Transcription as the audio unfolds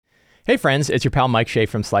Hey friends, it's your pal Mike Shea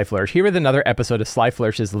from Sly Flourish, here with another episode of Sly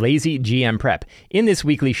Flourish's Lazy GM Prep. In this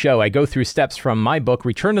weekly show, I go through steps from my book,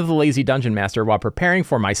 Return of the Lazy Dungeon Master, while preparing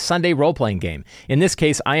for my Sunday role-playing game. In this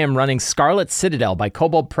case, I am running Scarlet, Citadel by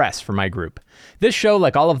Kobold Press for my group. This show,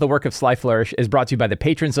 like all of the work of Sly Flourish, is brought to you by the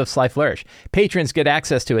patrons of Sly Flourish. Patrons get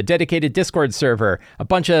access to a dedicated Discord server, a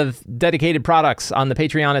bunch of dedicated products on the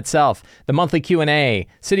Patreon itself, the monthly Q&A,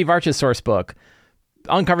 City of Arches sourcebook,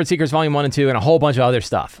 Uncovered Secrets Volume 1 and 2, and a whole bunch of other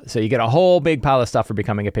stuff. So you get a whole big pile of stuff for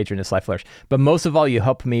becoming a patron of Sly Flourish. But most of all, you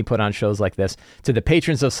help me put on shows like this. To the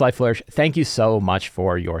patrons of Sly Flourish, thank you so much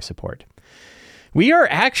for your support. We are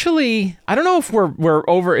actually, I don't know if we're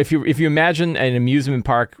over, if you imagine an amusement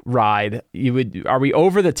park ride, are we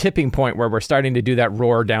over the tipping point where we're starting to do that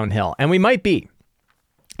roar downhill? And we might be.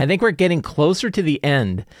 I think we're getting closer to the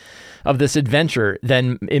end of this adventure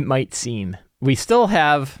than it might seem. We still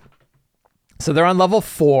have... So they're on level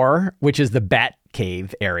 4, which is the Bat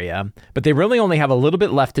Cave area, but they really only have a little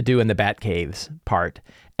bit left to do in the Bat Caves part.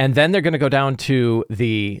 And then they're going to go down to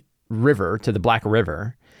the river, to the Black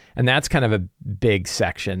River, and that's kind of a big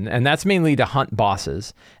section. And that's mainly to hunt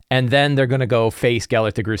bosses. And then they're going to go face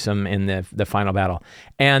Gellert the Gruesome in the final battle.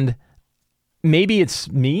 And maybe it's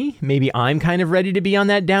me. Maybe I'm kind of ready to be on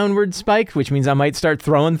that downward spike, which means I might start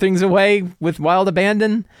throwing things away with wild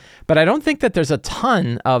abandon. But I don't think that there's a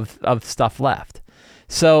ton of stuff left.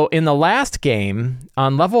 So in the last game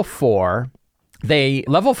on level 4,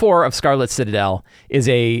 level 4 of Scarlet Citadel is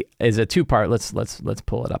a two-part. Let's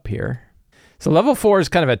pull it up here. So level 4 is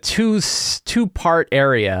kind of a two-part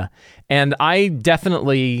area, and I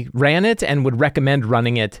definitely ran it and would recommend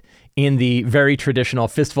running it in the very traditional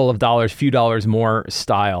fistful of dollars, few dollars more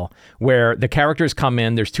style, where the characters come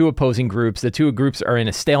in, there's two opposing groups, the two groups are in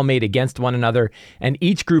a stalemate against one another, and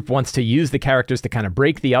each group wants to use the characters to kind of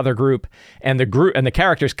break the other group, and the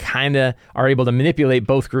characters kind of are able to manipulate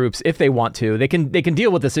both groups if they want to. They can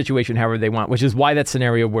deal with the situation however they want, which is why that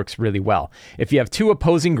scenario works really well. If you have two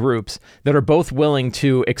opposing groups that are both willing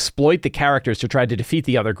to exploit the characters to try to defeat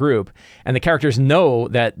the other group, and the characters know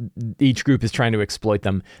that each group is trying to exploit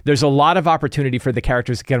them, there's a lot of opportunity for the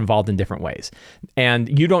characters to get involved in different ways,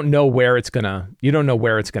 and you don't know where it's gonna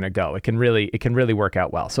go. It can really work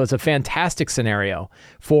out well. So it's a fantastic scenario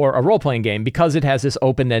for a role-playing game because it has this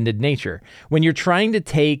open-ended nature. When you're trying to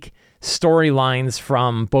take storylines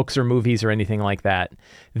from books or movies or anything like that,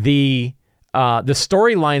 the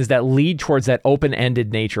storylines that lead towards that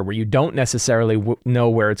open-ended nature where you don't necessarily know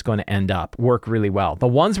where it's going to end up work really well. The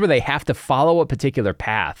ones where they have to follow a particular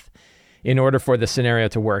path in order for the scenario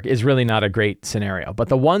to work is really not a great scenario. But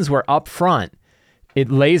the ones where up front,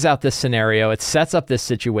 it lays out this scenario, it sets up this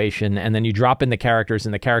situation, and then you drop in the characters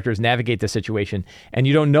and the characters navigate the situation and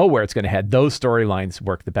you don't know where it's going to head. Those storylines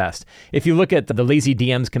work the best. If you look at the Lazy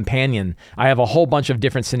DM's Companion, I have a whole bunch of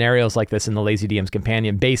different scenarios like this in the Lazy DM's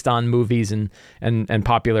Companion based on movies and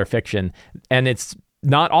popular fiction. And it's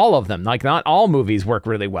not all of them. Like, not all movies work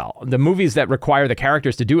really well. The movies that require the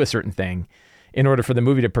characters to do a certain thing in order for the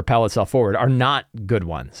movie to propel itself forward are not good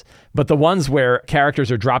ones. But the ones where characters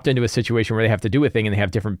are dropped into a situation where they have to do a thing and they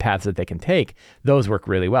have different paths that they can take, those work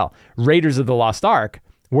really well. Raiders of the Lost Ark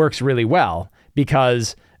works really well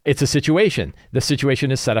because it's a situation. The situation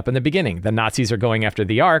is set up in the beginning. The Nazis are going after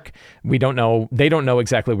the Ark. They don't know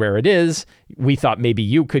exactly where it is. We thought maybe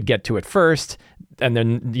you could get to it first. And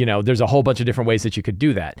then, there's a whole bunch of different ways that you could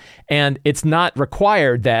do that. And it's not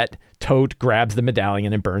required that Tote grabs the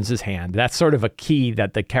medallion and burns his hand. That's sort of a key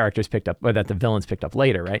that the characters picked up, or that the villains picked up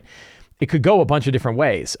later, right? It could go a bunch of different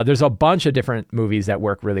ways. There's a bunch of different movies that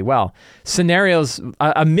work really well. Scenarios,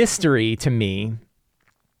 a mystery to me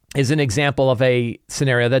is an example of a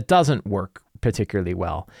scenario that doesn't work particularly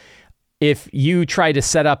well. If you try to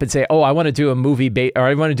set up and say, I want to do a movie or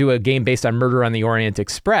I want to do a game based on Murder on the Orient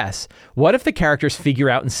Express, what if the characters figure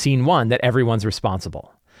out in scene 1 that everyone's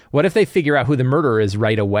responsible? What if they figure out who the murderer is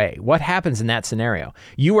right away? What happens in that scenario?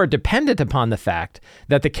 You are dependent upon the fact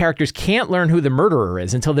that the characters can't learn who the murderer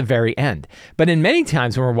is until the very end. But in many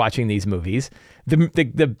times when we're watching these movies,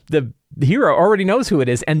 the hero already knows who it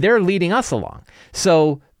is and they're leading us along.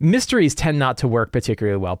 So mysteries tend not to work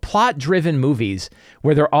particularly well. Plot-driven movies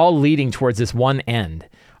where they're all leading towards this one end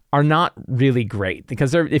are not really great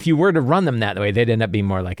because if you were to run them that way, they'd end up being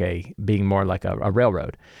more like a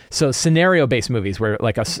railroad. So scenario-based movies where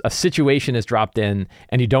like a situation is dropped in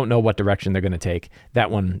and you don't know what direction they're going to take,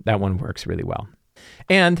 that one works really well.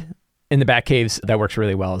 And in the Batcaves, that works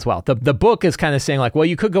really well as well. The book is kind of saying like, well,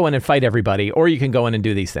 you could go in and fight everybody, or you can go in and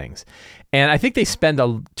do these things. And I think they spend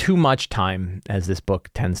too much time, as this book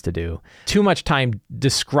tends to do, too much time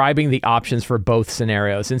describing the options for both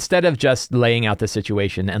scenarios instead of just laying out the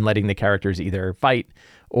situation and letting the characters either fight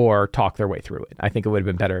or talk their way through it. I think it would have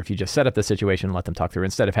been better if you just set up the situation and let them talk through,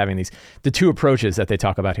 instead of having the two approaches that they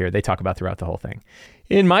talk about here, they talk about throughout the whole thing.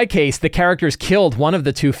 In my case, the characters killed one of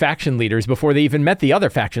the two faction leaders before they even met the other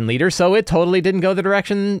faction leader, so it totally didn't go the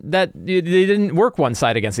direction that they didn't work one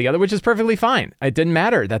side against the other, which is perfectly fine. It didn't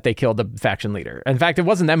matter that they killed the faction leader. In fact, it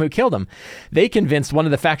wasn't them who killed him. They convinced one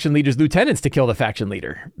of the faction leader's lieutenants to kill the faction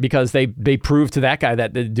leader because they proved to that guy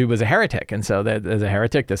that the dude was a heretic. And so that as a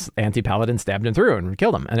heretic, this anti-paladin stabbed him through and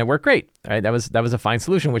killed him. And it worked great. Right? That was a fine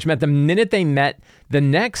solution, which meant the minute they met the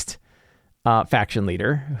next faction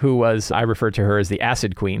leader, who was, I refer to her as the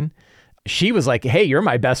Acid Queen, she was like, hey, you're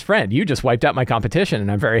my best friend. You just wiped out my competition,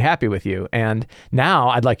 and I'm very happy with you. And now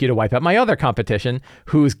I'd like you to wipe out my other competition,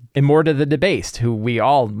 who's Immorta the Debased, who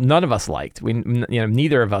none of us liked.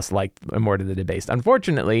 Neither of us liked Immorta the Debased.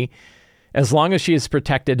 Unfortunately, as long as she is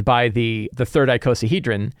protected by the third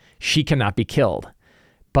icosahedron, she cannot be killed.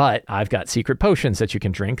 But I've got secret potions that you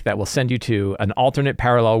can drink that will send you to an alternate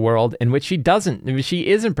parallel world in which she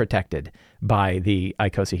isn't protected by the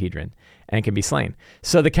icosahedron and can be slain.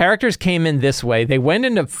 So the characters came in this way. They went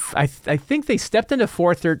into, I think they stepped into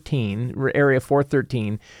 413, area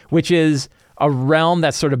 413, which is a realm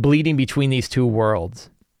that's sort of bleeding between these two worlds.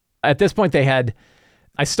 At this point,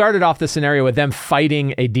 I started off the scenario with them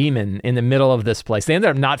fighting a demon in the middle of this place. They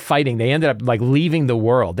ended up not fighting. They ended up leaving the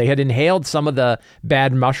world. They had inhaled some of the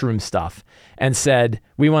bad mushroom stuff and said,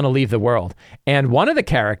 we want to leave the world. And one of the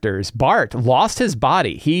characters, Bart, lost his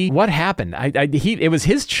body. What happened? It was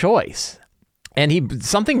his choice. And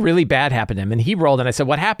something really bad happened to him. And he rolled, and I said,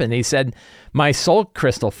 what happened? And he said, my soul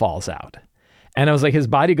crystal falls out. And I was like, his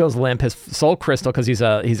body goes limp, his soul crystal, because he's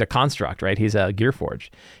a construct, right? He's a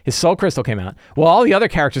Gearforged. His soul crystal came out. Well, all the other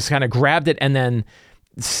characters kind of grabbed it and then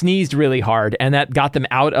sneezed really hard, and that got them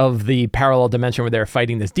out of the parallel dimension where they're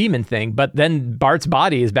fighting this demon thing. But then Bart's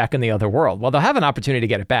body is back in the other world. Well, they'll have an opportunity to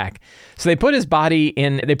get it back. So they put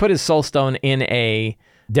his soul stone in a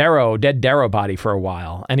dead Darrow body for a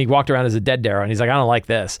while, and he walked around as a dead Darrow, and he's like, I don't like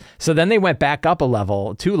this. So then they went back up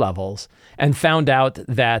 2 levels, and found out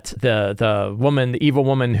that the evil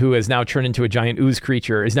woman who has now turned into a giant ooze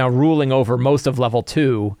creature is now ruling over most of level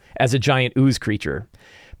 2 as a giant ooze creature.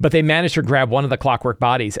 But they managed to grab one of the clockwork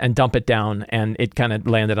bodies and dump it down, and it kind of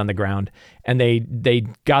landed on the ground. And they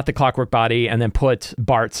got the clockwork body and then put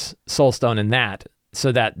Bart's soul stone in that,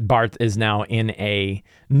 so that Bart is now in a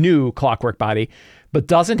new clockwork body, but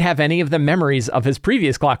doesn't have any of the memories of his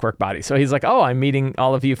previous clockwork body. So he's like, oh, I'm meeting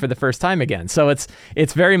all of you for the first time again. So it's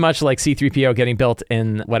very much like C-3PO getting built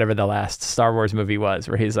in whatever the last Star Wars movie was,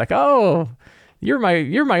 where he's like, oh, you're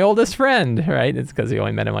my oldest friend, right? It's because he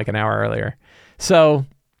only met him like an hour earlier. So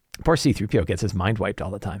poor C-3PO gets his mind wiped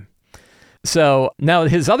all the time. So now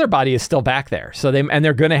his other body is still back there. So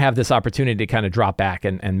they're going to have this opportunity to kind of drop back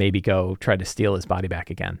and maybe go try to steal his body back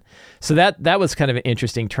again. So that was kind of an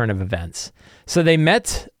interesting turn of events. So they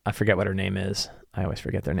met, I forget what her name is. I always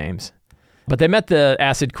forget their names. But they met the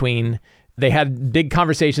Acid Queen. They had big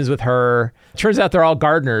conversations with her. Turns out they're all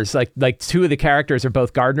gardeners. Like 2 of the characters are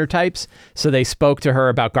both gardener types. So they spoke to her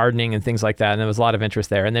about gardening and things like that. And there was a lot of interest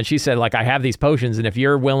there. And then she said, I have these potions. And if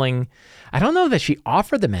you're willing, I don't know that she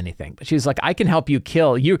offered them anything, but she's like, I can help you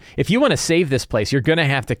kill you. If you want to save this place, you're going to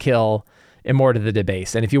have to kill Immorta the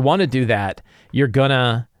Debased. And if you want to do that, you're going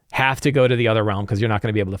to have to go to the other realm because you're not going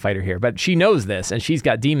to be able to fight her here. But she knows this, and she's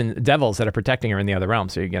got devils that are protecting her in the other realm,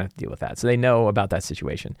 so you're going to have to deal with that. So they know about that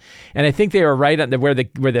situation. And I think they were right at where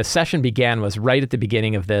the session began was right at the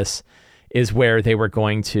beginning of this is where they were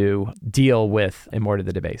going to deal with Immorta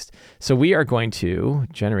the Debased. So we are going to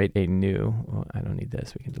generate I don't need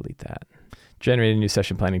this. We can delete that. Generate a new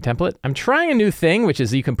session planning template. I'm trying a new thing, which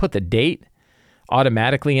is you can put the date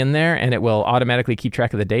automatically in there, and it will automatically keep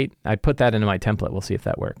track of the date. I put that into my template. We'll see if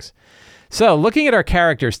that works. So looking at our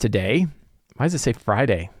characters today, why does it say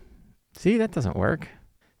Friday? See, that doesn't work.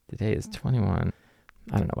 Today is 21.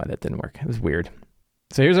 I don't know why that didn't work. It was weird.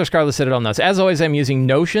 So here's our Scarlet Citadel notes. As always, I'm using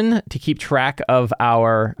Notion to keep track of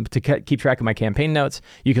my campaign notes.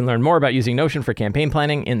 You can learn more about using Notion for campaign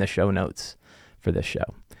planning in the show notes for this show.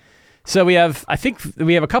 So I think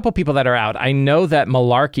we have a couple people that are out. I know that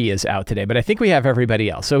Malarkey is out today, but I think we have everybody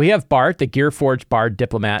else. So we have Bart, the Gearforged Bard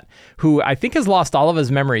diplomat, who I think has lost all of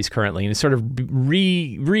his memories currently and is sort of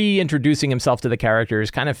reintroducing himself to the characters,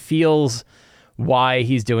 kind of feels why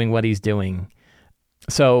he's doing what he's doing.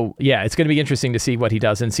 So yeah, it's going to be interesting to see what he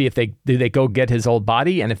does and see if they go get his old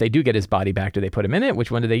body, and if they do get his body back, do they put him in it? Which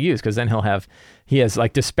one do they use? Because then he has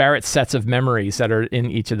like disparate sets of memories that are in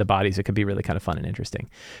each of the bodies. It could be really kind of fun and interesting.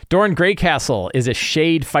 Doran Greycastle is a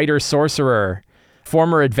shade fighter sorcerer,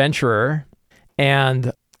 former adventurer,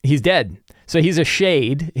 and he's dead. So he's a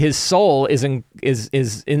shade. His soul is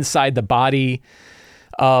inside the body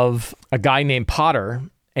of a guy named Potter,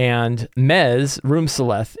 and Mez,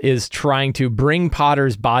 Roomseleth, is trying to lay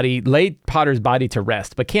Potter's body to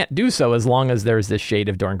rest, but can't do so as long as there's this shade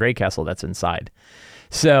of Dorn Greycastle that's inside.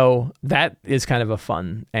 So that is kind of a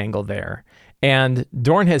fun angle there. And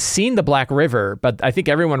Dorn has seen the Black River, but I think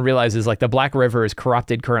everyone realizes like the Black River is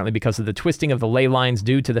corrupted currently because of the twisting of the ley lines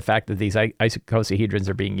due to the fact that these icosahedrons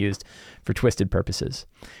are being used for twisted purposes.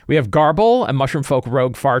 We have Garble, a mushroom folk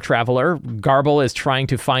rogue far traveler. Garble is trying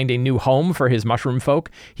to find a new home for his mushroom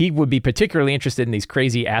folk. He would be particularly interested in these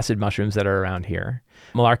crazy acid mushrooms that are around here.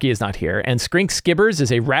 Malarkey is not here. And Skrink Skibbers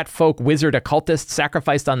is a rat folk wizard occultist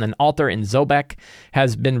sacrificed on an altar in Zobek,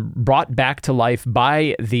 has been brought back to life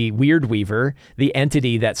by the Weird Weaver, the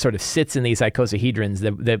entity that sort of sits in these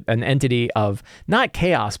icosahedrons, an entity of not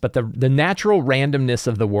chaos, but the natural randomness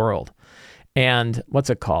of the world. And what's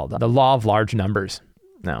it called? The law of large numbers.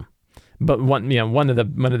 No. But one of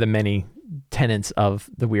the many tenets of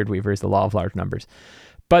the Weird Weaver is the law of large numbers.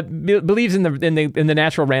 But believes in the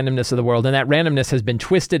natural randomness of the world, and that randomness has been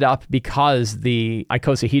twisted up because the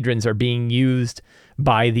icosahedrons are being used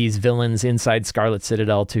by these villains inside Scarlet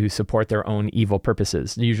Citadel to support their own evil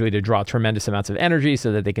purposes, usually to draw tremendous amounts of energy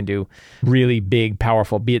so that they can do really big,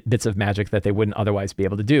 powerful bits of magic that they wouldn't otherwise be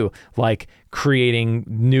able to do, like creating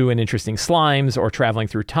new and interesting slimes, or traveling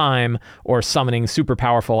through time, or summoning super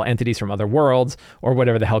powerful entities from other worlds, or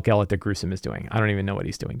whatever the hell Gellert the Gruesome is doing. I don't even know what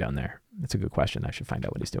he's doing down there. That's a good question. I should find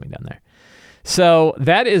out what he's doing down there. So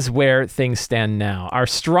that is where things stand now. Our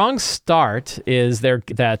strong start is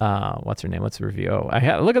what's her name? What's the review?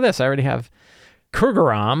 Oh, look at this. I already have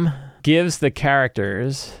Kurgaram gives the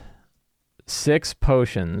characters 6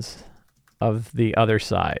 potions of the other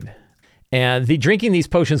side. And drinking these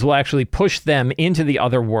potions will actually push them into the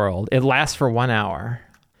other world. It lasts for 1 hour.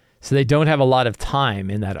 So they don't have a lot of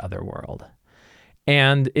time in that other world.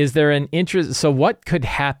 And is there an interest? So what could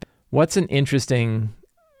happen? What's an interesting...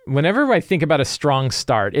 Whenever I think about a strong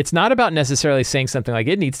start, it's not about necessarily saying something like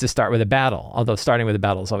it needs to start with a battle, although starting with a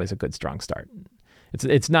battle is always a good strong start.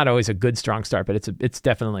 It's not always a good strong start, but it's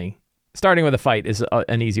definitely starting with a fight is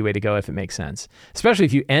an easy way to go if it makes sense, especially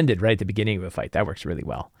if you ended right at the beginning of a fight. That works really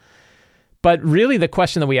well. But really the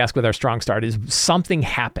question that we ask with our strong start is something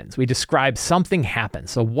happens. We describe something happens.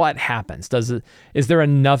 So what happens? Is there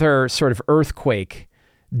another sort of earthquake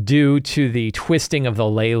due to the twisting of the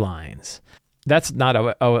ley lines? That's not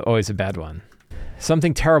always a bad one.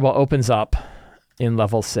 Something terrible opens up in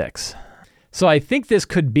level 6. So I think this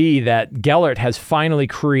could be that Gellert has finally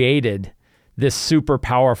created this super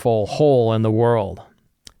powerful hole in the world.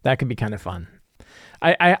 That could be kind of fun.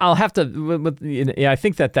 I'll have to, I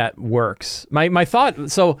think that works. My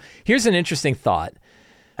thought, so here's an interesting thought.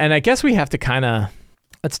 And I guess we have to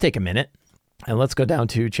let's take a minute and let's go down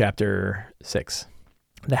to chapter 6,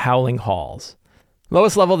 the Howling Halls.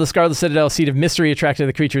 Lowest level of the Scarlet Citadel, seat of mystery attracted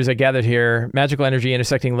the creatures that gathered here. Magical energy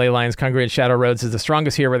intersecting ley lines, congruent shadow roads is the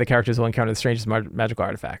strongest here, where the characters will encounter the strangest magical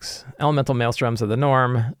artifacts. Elemental maelstroms are the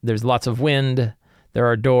norm. There's lots of wind. There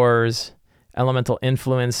are doors. Elemental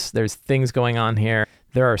influence. There's things going on here.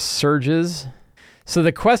 There are surges. So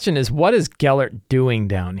the question is, what is Gellert doing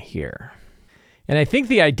down here? And I think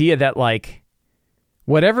the idea that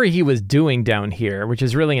whatever he was doing down here, which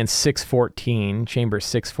is really in 614, chamber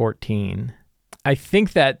 614, I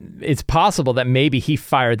think that it's possible that maybe he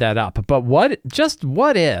fired that up. But what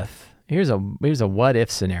if, here's a what if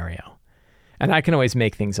scenario. And I can always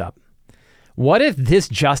make things up. What if this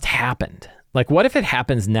just happened? What if it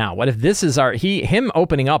happens now? What if this is him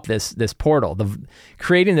opening up this portal,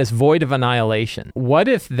 creating this void of annihilation? What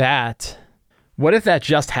if that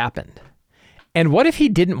just happened? And what if he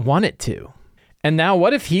didn't want it to? And now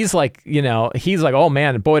what if he's like, oh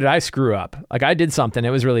man, boy, did I screw up. I did something. It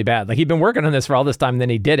was really bad. He'd been working on this for all this time, and then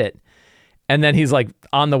he did it. And then he's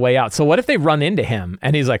on the way out. So what if they run into him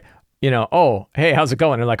and he's like, oh, hey, how's it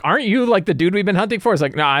going? And they're like, aren't you the dude we've been hunting for? It's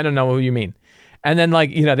like, no, I don't know who you mean. And then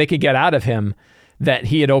they could get out of him that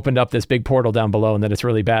he had opened up this big portal down below and that it's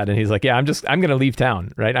really bad. And he's like, yeah, I'm going to leave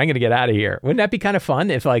town, right? I'm going to get out of here. Wouldn't that be kind of fun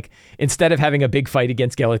if instead of having a big fight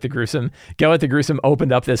against Gellert the Gruesome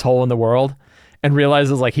opened up this hole in the world and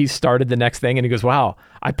realizes he started the next thing, and he goes, wow,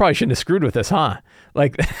 I probably shouldn't have screwed with this, huh?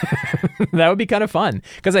 That would be kind of fun.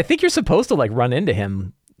 Because I think you're supposed to run into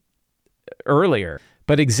him earlier.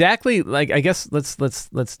 But exactly, I guess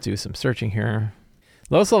let's do some searching here.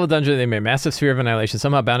 Lowest level dungeon, they made a massive sphere of annihilation,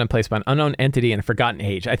 somehow bound in place by an unknown entity in a forgotten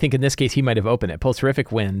age. I think in this case, he might have opened it. Pulls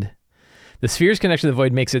terrific wind. The sphere's connection to the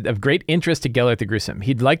void makes it of great interest to Gellert the Gruesome.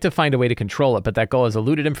 He'd like to find a way to control it, but that goal has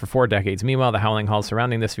eluded him for 4 decades. Meanwhile, the howling halls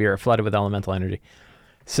surrounding the sphere are flooded with elemental energy.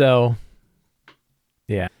 So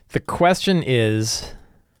Yeah. The question is,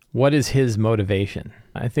 what is his motivation?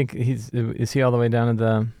 I think is he all the way down at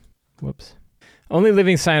the, whoops. Only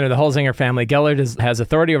living sign of the Holzinger family, Gellert has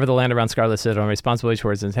authority over the land around Scarlet Citadel and responsibility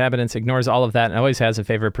towards its inhabitants, ignores all of that, and always has a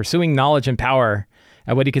favor of pursuing knowledge and power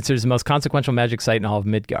at what he considers the most consequential magic site in all of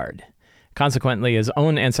Midgard. Consequently, his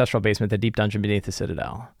own ancestral basement, the deep dungeon beneath the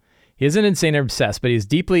Citadel. He isn't insane or obsessed, but he's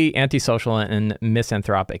deeply antisocial and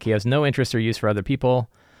misanthropic. He has no interest or use for other people.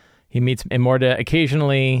 He meets Immorta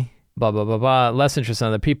occasionally, blah, blah, blah, blah. Less interest in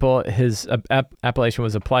other people. His appellation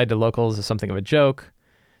was applied to locals as something of a joke.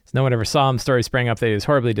 So no one ever saw him. Stories sprang up that he was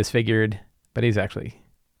horribly disfigured, but he's actually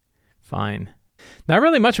fine. Not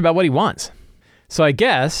really much about what he wants. So I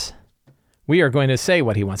guess we are going to say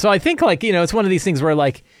what he wants. So I think, like, you know, it's one of these things where,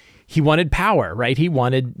 like, he wanted power, right? He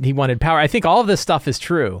wanted power. I think all of this stuff is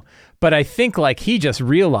true, but I think, like, he just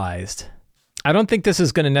realized, I don't think this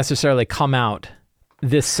is going to necessarily come out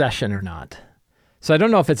this session or not. So I don't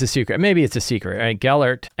know if it's a secret. Maybe it's a secret, right?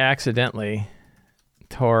 Gellert accidentally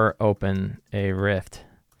tore open a rift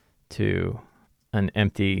to an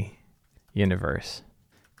empty universe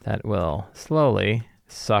that will slowly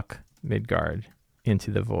suck Midgard into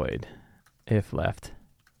the void if left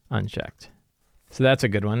unchecked. So that's a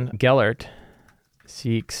good one. Gellert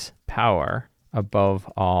seeks power above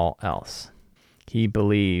all else. He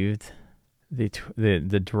believed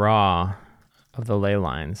the draw of the ley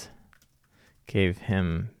lines gave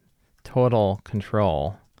him total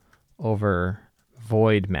control over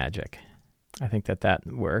void magic. I think that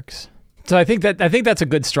works. So I think that's a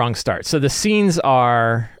good strong start. So the scenes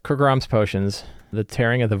are Kurgram's potions, the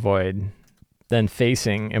tearing of the void, then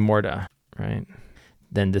facing Immorta, right?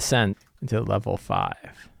 Then descent into level 5.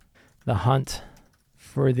 The hunt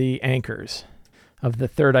for the anchors of the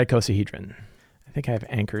third icosahedron. I think I have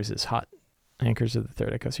anchors as hot. Anchors of the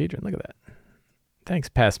third icosahedron. Look at that. Thanks,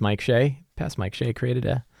 Past Mike Shea. Past Mike Shea created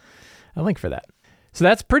a link for that. So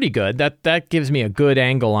that's pretty good. That gives me a good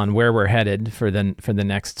angle on where we're headed for the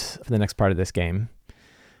next part of this game.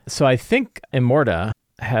 So I think Immorta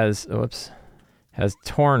has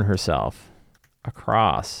torn herself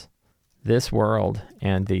across this world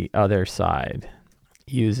and the other side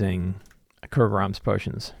using Kurgram's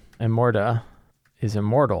potions. Immorta is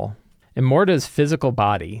immortal. Immorta's physical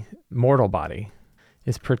body, mortal body,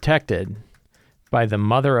 is protected by the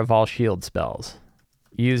mother of all shield spells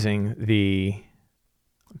using the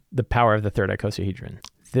power of the third icosahedron.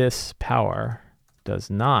 This power does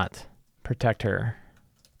not protect her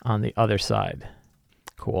on the other side.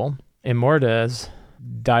 Cool. Immorta's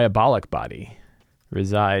diabolic body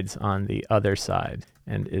resides on the other side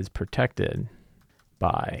and is protected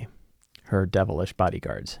by her devilish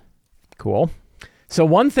bodyguards. Cool. So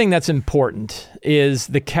one thing that's important is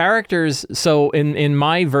the characters. So in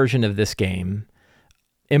my version of this game,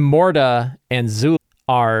 Immorta and Zula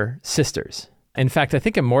are sisters. In fact, I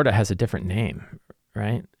think Immorta has a different name,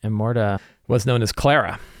 right? Immorta was known as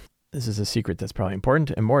Clara. This is a secret that's probably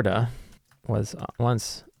important. Immorta was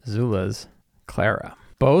once Zula's Clara.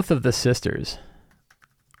 Both of the sisters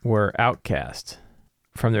were outcast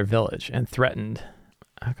from their village and threatened.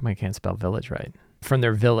 How come I can't spell village right? From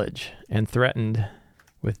their village and threatened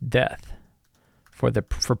with death for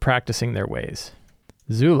practicing their ways.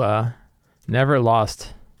 Zula never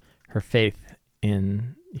lost her faith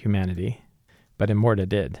in humanity, but Immorta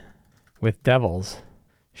did. With devils,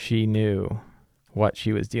 she knew what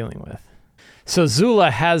she was dealing with. So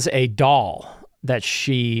Zula has a doll that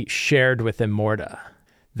she shared with Immorta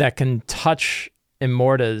that can touch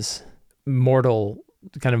Immorta's mortal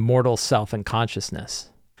self and consciousness.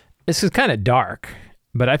 This is kind of dark,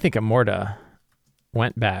 but I think Immorta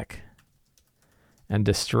went back and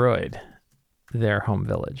destroyed their home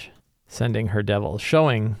village, sending her devils,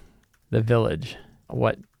 showing the village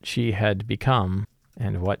what she had become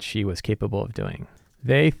and what she was capable of doing.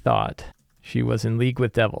 They thought she was in league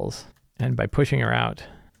with devils, and by pushing her out,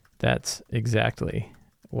 that's exactly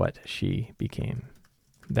what she became.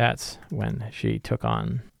 That's when she took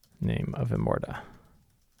on the name of Immorta,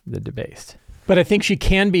 the Debased. But I think she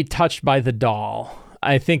can be touched by the doll.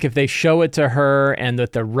 I think if they show it to her and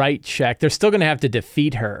with the right check, they're still going to have to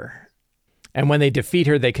defeat her. And when they defeat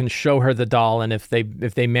her, they can show her the doll. And if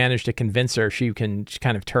they manage to convince her, she can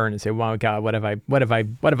kind of turn and say, "Wow, God, what have I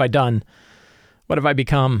done? What have I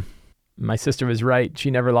become? My sister was right.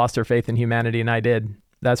 She never lost her faith in humanity, and I did."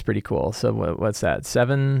 That's pretty cool. So what's that?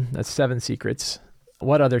 7? That's 7 secrets.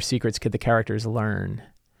 What other secrets could the characters learn?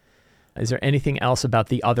 Is there anything else about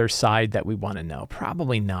the other side that we want to know?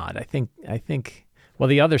 Probably not. I think. Well,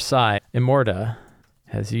 the other side, Immorta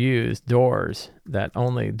has used doors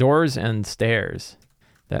and stairs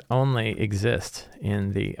that only exist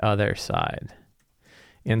in the other side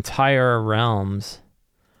entire realms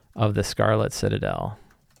of the Scarlet Citadel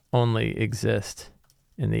only exist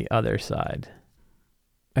in the other side.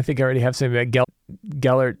 I think I already have something about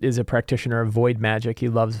Gellert is a practitioner of void magic. He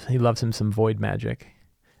loves him some void magic.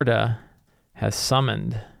 Morda has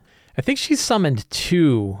summoned, I think she's summoned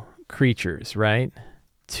 2 creatures, right?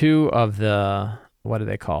 2 of the, what are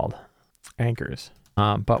they called? Anchors.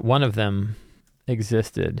 But one of them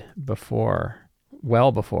existed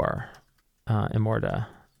well before Immorta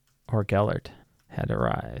or Gellert had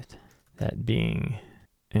arrived. That being,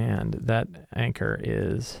 and that anchor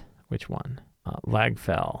is, which one?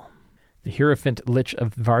 Lagfell, the Hierophant Lich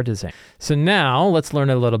of Vardazane. So now let's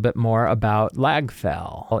learn a little bit more about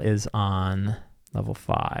Lagfell. Is on level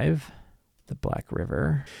 5, the Black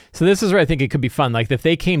River. So this is where I think it could be fun. Like if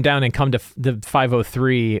they came down and come to the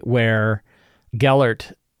 503 where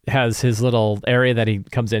Gellert has his little area that he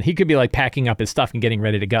comes in, he could be like packing up his stuff and getting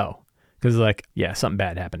ready to go. Because like, yeah, something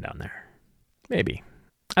bad happened down there. Maybe.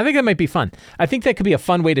 I think that might be fun. I think that could be a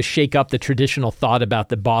fun way to shake up the traditional thought about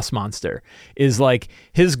the boss monster. Is like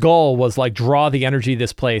his goal was like draw the energy of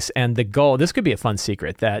this place, and the goal. This could be a fun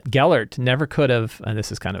secret that Gellert never could have. And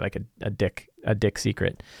this is kind of like a dick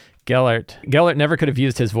secret. Gellert never could have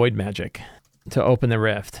used his void magic to open the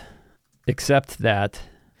rift, except that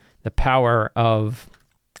the power of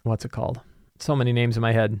what's it called? So many names in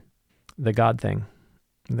my head. The god thing,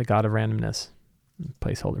 the god of randomness.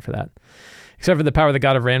 Placeholder for that. Except for the power of the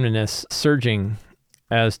god of randomness surging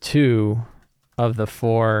as 2 of the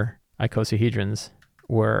 4 icosahedrons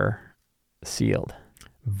were sealed.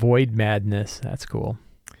 Void madness. That's cool.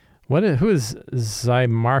 Who is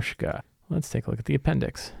Zymarshka? Let's take a look at the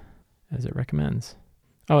appendix as it recommends.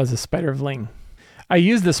 Oh, it's a Spider of Ling. I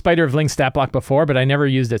used the Spider of Ling stat block before, but I never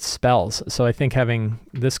used its spells. So I think having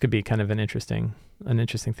this could be kind of an interesting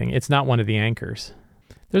thing. It's not one of the anchors.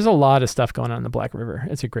 There's a lot of stuff going on in the Black River.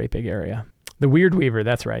 It's a great big area. The Weird Weaver,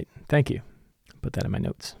 that's right. Thank you. Put that in my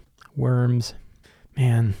notes. Worms.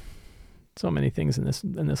 Man, so many things in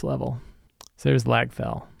this level. So there's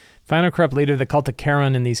Lagfell. Final corrupt leader of the cult of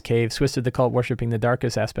Charon in these caves, twisted the cult worshipping the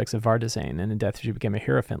darkest aspects of Vardazane, and in death she became a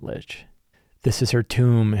Hierophant Lich. This is her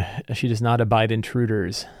tomb. She does not abide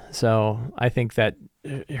intruders. So I think that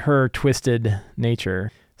her twisted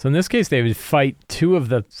nature. So in this case, they would fight 2 of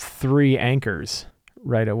the 3 anchors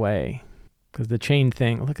right away. Because the chain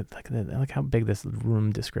thing, look how big this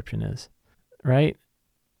room description is, right?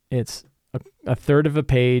 It's a third of a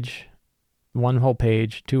page, 1 whole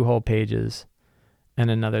page, 2 whole pages,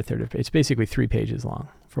 and another third of a page. It's basically 3 pages long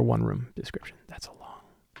for 1 room description. That's a long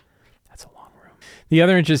room. The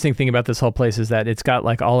other interesting thing about this whole place is that it's got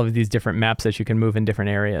like all of these different maps that you can move in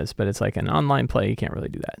different areas, but it's like an online play. You can't really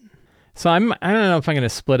do that. So I don't know if I'm going to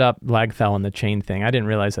split up Lagfell and the chain thing. I didn't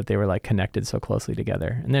realize that they were like connected so closely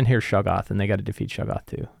together. And then here's Shoggoth, and they got to defeat Shoggoth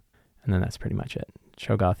too. And then that's pretty much it.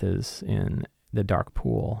 Shoggoth is in the Dark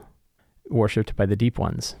Pool, worshipped by the Deep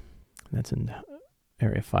Ones. That's in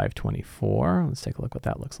area 524. Let's take a look what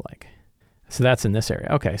that looks like. So that's in this area.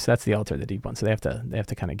 Okay, so that's the altar of the Deep Ones. So they have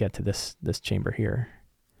to kind of get to this chamber here.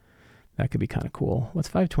 That could be kind of cool. What's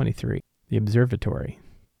 523? The observatory.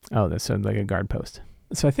 Oh, that's like a guard post.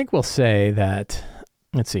 So I think we'll say that,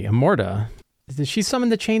 let's see, Immorta, did she summon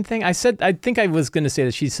the chain thing? I think I was going to say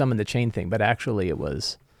that she summoned the chain thing, but actually it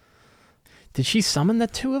was, did she summon the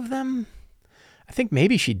 2 of them? I think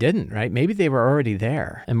maybe she didn't, right? Maybe they were already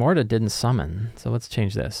there. Immorta didn't summon, so let's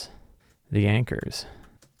change this. The anchors.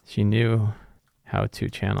 She knew how to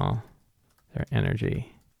channel their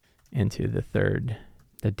energy into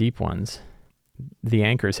the Deep Ones. The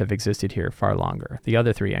anchors have existed here far longer. The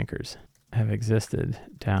other 3 anchors have existed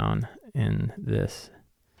down in this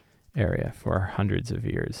area for hundreds of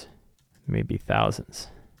years, maybe thousands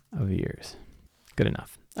of years. Good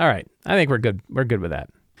enough. All right. I think we're good. We're good with that.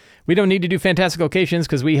 We don't need to do fantastic locations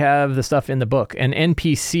because we have the stuff in the book. And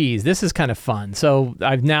NPCs, this is kind of fun. So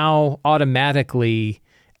I've now automatically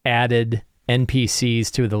added NPCs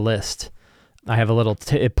to the list. I have a little,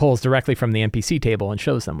 it pulls directly from the NPC table and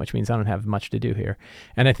shows them, which means I don't have much to do here.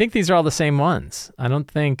 And I think these are all the same ones. I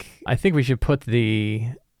think we should put the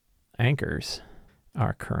anchors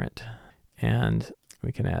are current. And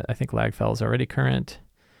we can add, I think Lagfell is already current.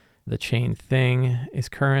 The chain thing is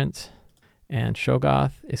current. And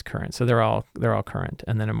Shoggoth is current. So they're all current.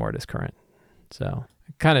 And then Immorta is current. So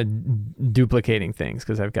kind of duplicating things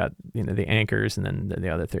because I've got, the anchors and then the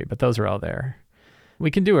other 3, but those are all there. We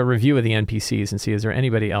can do a review of the NPCs and see, is there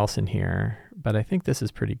anybody else in here? But I think this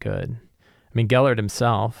is pretty good. I mean, Gellert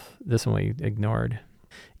himself, this one we ignored.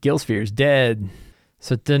 Gilsphere's dead.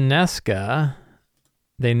 So Daneska,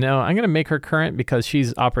 they know, I'm going to make her current because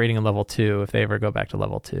she's operating in level 2 if they ever go back to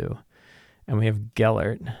level 2. And we have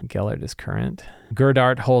Gellert. Gellert is current.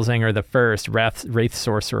 Gerdart Holzinger the First, Wraith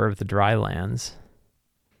Sorcerer of the Drylands.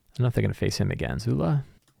 I don't know if they're going to face him again. Zula,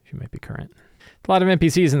 she might be current. A lot of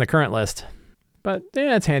NPCs in the current list. But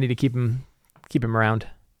yeah, it's handy to keep him around.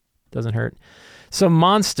 Doesn't hurt. So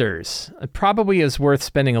monsters. It probably is worth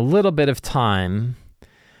spending a little bit of time.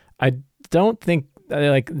 I don't think,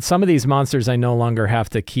 like, some of these monsters I no longer have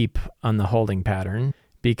to keep on the holding pattern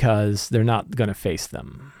because they're not going to face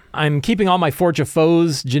them. I'm keeping all my Forge of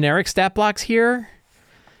Foes generic stat blocks here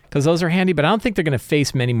because those are handy, but I don't think they're going to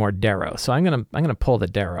face many more Darrow. So I'm gonna pull the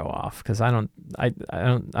Darrow off because I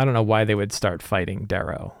don't know why they would start fighting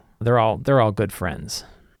Darrow. They're all good friends.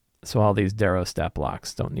 So all these Darrow stat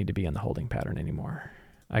blocks don't need to be in the holding pattern anymore.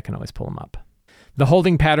 I can always pull them up. The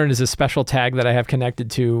holding pattern is a special tag that I have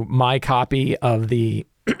connected to my copy of the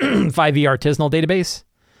 5e Artisanal database.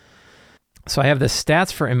 So I have the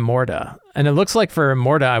stats for Immorta. And it looks like for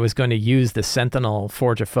Immorta, I was going to use the Sentinel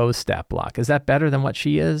Forge of Foes stat block. Is that better than what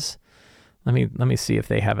she is? Let me see if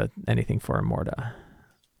they have anything for Immorta.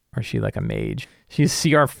 Or is she like a mage? She's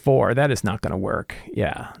CR4. That is not going to work.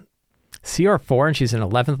 Yeah. CR4 and she's an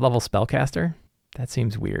 11th level spellcaster? That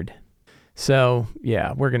seems weird. So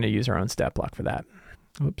yeah, we're going to use our own stat block for that.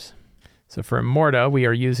 Oops. So for Immorta, we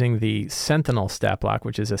are using the Sentinel stat block,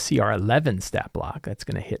 which is a CR11 stat block. That's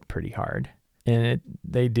going to hit pretty hard. And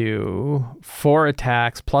they do 4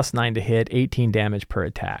 attacks, plus 9 to hit, 18 damage per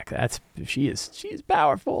attack. She is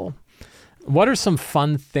powerful. What are some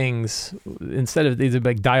fun things instead of these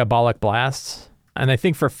like diabolic blasts? And I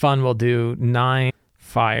think for fun, we'll do 9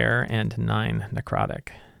 fire and 9 necrotic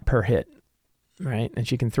per hit, right? And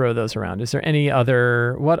she can throw those around. Is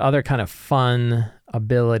there what other kind of fun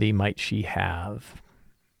ability might she have?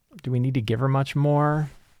 Do we need to give her much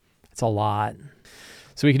more? It's a lot.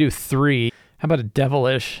 So we could do 3. How about a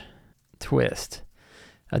devilish twist?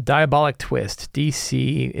 A diabolic twist.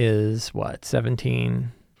 DC is what?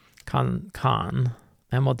 17 con.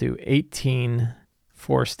 And we'll do 18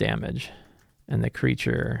 force damage. And the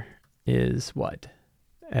creature is what?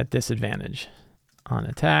 At disadvantage on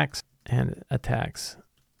attacks, and attacks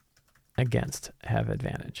against have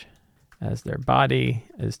advantage as their body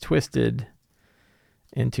is twisted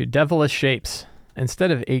into devilish shapes.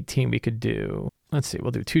 Instead of 18, we could do,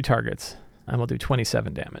 we'll do 2 targets and we'll do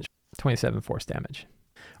 27 damage, 27 force damage.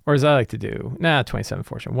 Or as I like to do, 27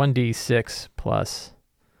 force, 1d6 plus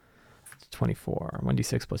 24,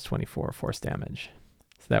 1d6 plus 24 force damage.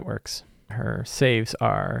 So that works. Her saves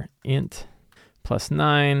are int plus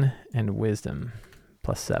 9 and wisdom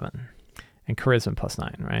plus 7 and charisma plus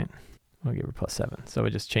 9, right? We'll give her plus 7. So we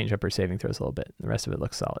just change up her saving throws a little bit. The rest of it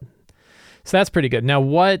looks solid. So that's pretty good. Now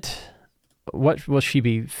what will she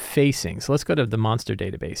be facing? So let's go to the monster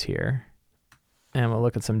database here and we'll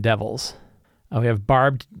look at some devils. We have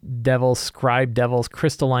barbed devils, scribe devils,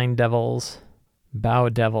 crystalline devils, bow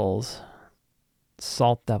devils,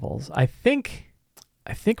 salt devils. I think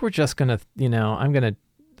we're just going to,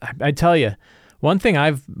 I tell you, one thing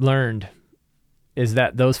I've learned is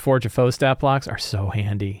that those Forge of Foes stat blocks are so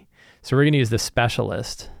handy. So we're going to use the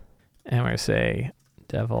specialist and we're going to say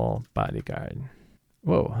devil bodyguard.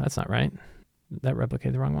 Whoa, that's not right. That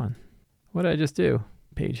replicated the wrong one. What did I just do?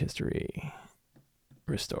 Page history.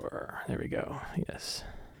 Restore. There we go. Yes.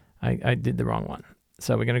 I did the wrong one.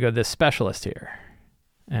 So we're going to go to this specialist here.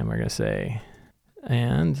 And we're going to say,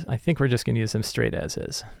 and I think we're just going to use them straight as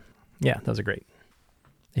is. Yeah, those are great.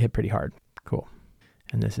 They hit pretty hard. Cool.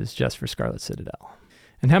 And this is just for Scarlet Citadel.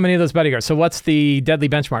 And how many of those bodyguards? So what's the deadly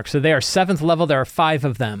benchmark? So they are 7th level. There are 5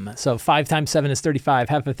 of them. So 5 times 7 is 35.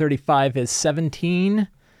 Half of 35 is 17.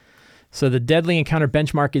 So the deadly encounter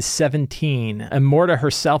benchmark is 17. Immorta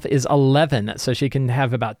herself is 11. So she can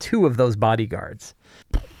have about 2 of those bodyguards.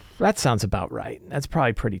 That sounds about right. That's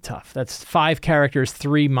probably pretty tough. That's 5 characters,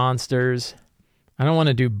 3 monsters. I don't want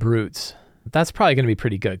to do brutes. That's probably going to be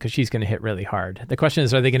pretty good because she's going to hit really hard. The question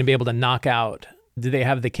is, are they going to be able to knock out? Do they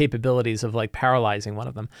have the capabilities of like paralyzing one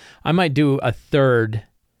of them? I might do a third.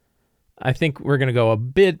 I think we're going to go a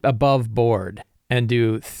bit above board and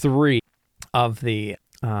do 3 of the,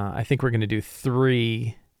 I think we're going to do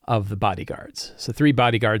 3 of the bodyguards. So 3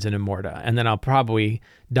 bodyguards in Immorta. And then I'll probably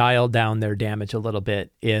dial down their damage a little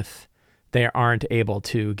bit if they aren't able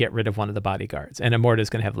to get rid of one of the bodyguards. And Immorta is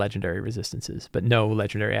going to have legendary resistances, but no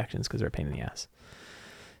legendary actions because they're a pain in the ass.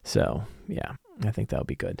 So yeah, I think that'll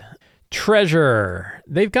be good. Treasure.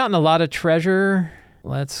 They've gotten a lot of treasure.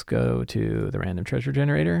 Let's go to the random treasure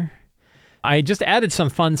generator. I just added some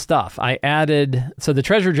fun stuff. So the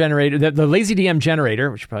treasure generator, the Lazy DM generator,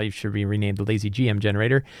 which probably should be renamed the Lazy GM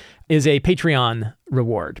generator, is a Patreon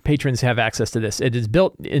reward. Patrons have access to this. It is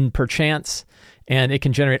built in Perchance. and it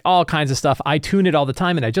can generate all kinds of stuff. I tune it all the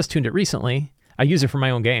time, and I just tuned it recently. I use it for my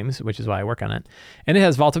own games, which is why I work on it. And it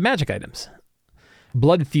has Vault of Magic items.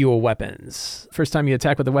 Blood Fuel weapons. First time you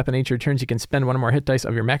attack with a weapon each of your turns, you can spend one or more hit dice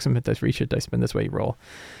of your maximum hit dice for each hit dice spend. This way you roll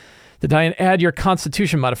the die and add your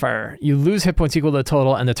Constitution modifier. You lose hit points equal to the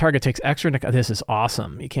total, and the target takes extra. This is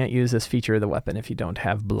awesome. You can't use this feature of the weapon if you don't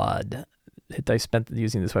have blood. Hit dice spent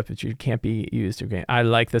using this weapon can't be used. I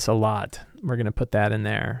like this a lot. We're going to put that in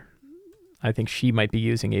there. I think she might be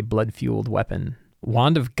using a blood-fueled weapon.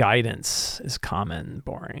 Wand of Guidance is common,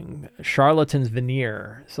 boring. Charlatan's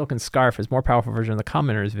Veneer. Silken Scarf is more powerful version of the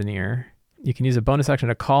Commoner's Veneer. You can use a bonus action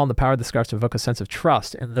to call on the power of the scarf to evoke a sense of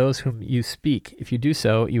trust in those whom you speak. If you do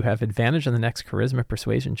so, you have advantage on the next charisma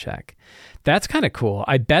persuasion check. That's kind of cool.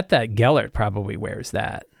 I bet that Gellert probably wears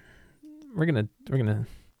that. We're gonna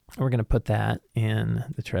put that in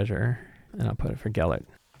the treasure, and I'll put it for Gellert.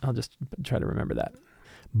 I'll just try to remember that.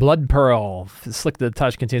 Blood Pearl. Slick to the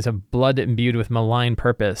touch, contains a blood imbued with malign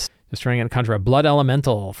purpose. Destroying and conjure a blood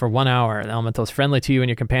elemental for 1 hour. The elemental is friendly to you and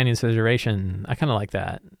your companions for the duration. I kind of like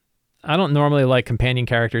that. I don't normally like companion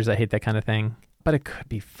characters. I hate that kind of thing. But it could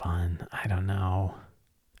be fun. I don't know.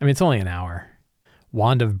 I mean, it's only an hour.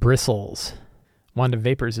 Wand of Bristles. Wand of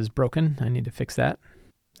Vapors is broken. I need to fix that.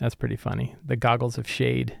 That's pretty funny. The Goggles of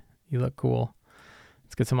Shade. You look cool.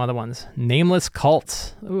 Let's get some other ones. Nameless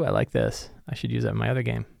Cults. Ooh, I like this. I should use that in my other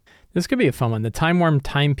game. This could be a fun one. The Time Worm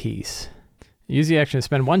Timepiece. Use the action to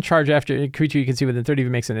spend 1 charge after a creature you can see within 30 of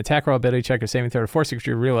it makes an attack roll, ability check, or saving throw to force a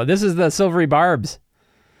creature to reroll. This is the Silvery Barbs.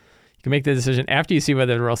 You can make the decision after you see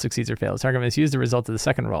whether the roll succeeds or fails. Target must use the result of the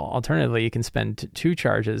second roll. Alternatively, you can spend 2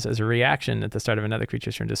 charges as a reaction at the start of another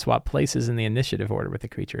creature's turn to swap places in the initiative order with the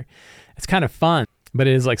creature. It's kind of fun, but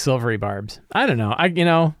it is like Silvery Barbs. I don't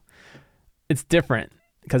know. It's different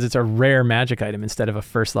because it's a rare magic item instead of a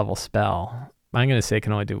first level spell. I'm going to say it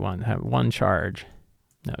can only do one. Have 1 charge.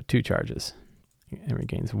 No, 2 charges. It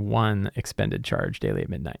regains 1 expended charge daily at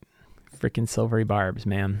midnight. Freaking Silvery Barbs,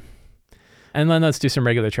 man. And then let's do some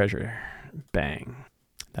regular treasure. Bang.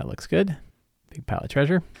 That looks good. Big pile of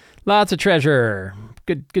treasure. Lots of treasure.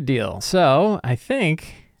 Good deal. So I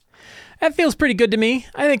think that feels pretty good to me.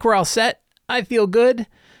 I think we're all set. I feel good.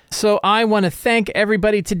 So I want to thank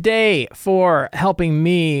everybody today for helping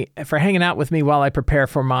me, for hanging out with me while I prepare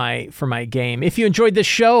for my game. If you enjoyed this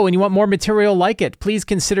show and you want more material like it, please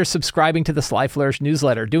consider subscribing to the Sly Flourish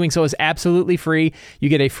newsletter. Doing so is absolutely free. You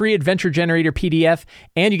get a free adventure generator PDF,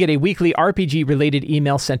 and you get a weekly RPG-related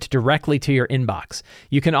email sent directly to your inbox.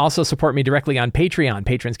 You can also support me directly on Patreon.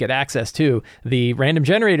 Patrons get access to the random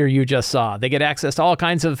generator you just saw. They get access to all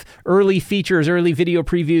kinds of early features, early video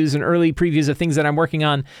previews, and early previews of things that I'm working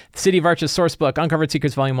on. City of Arches Sourcebook, Uncovered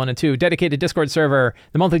Secrets Volume 1 and 2, dedicated Discord server,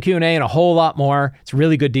 the monthly Q&A, and a whole lot more. It's a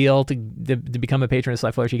really good deal to become a patron of Sly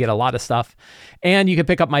Flourish. You get a lot of stuff. And you can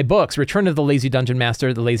pick up my books, Return of the Lazy Dungeon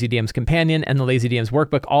Master, The Lazy DM's Companion, and The Lazy DM's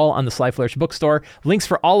Workbook, all on the Sly Flourish bookstore. Links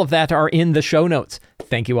for all of that are in the show notes.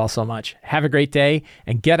 Thank you all so much. Have a great day,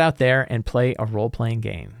 and get out there and play a role-playing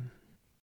game.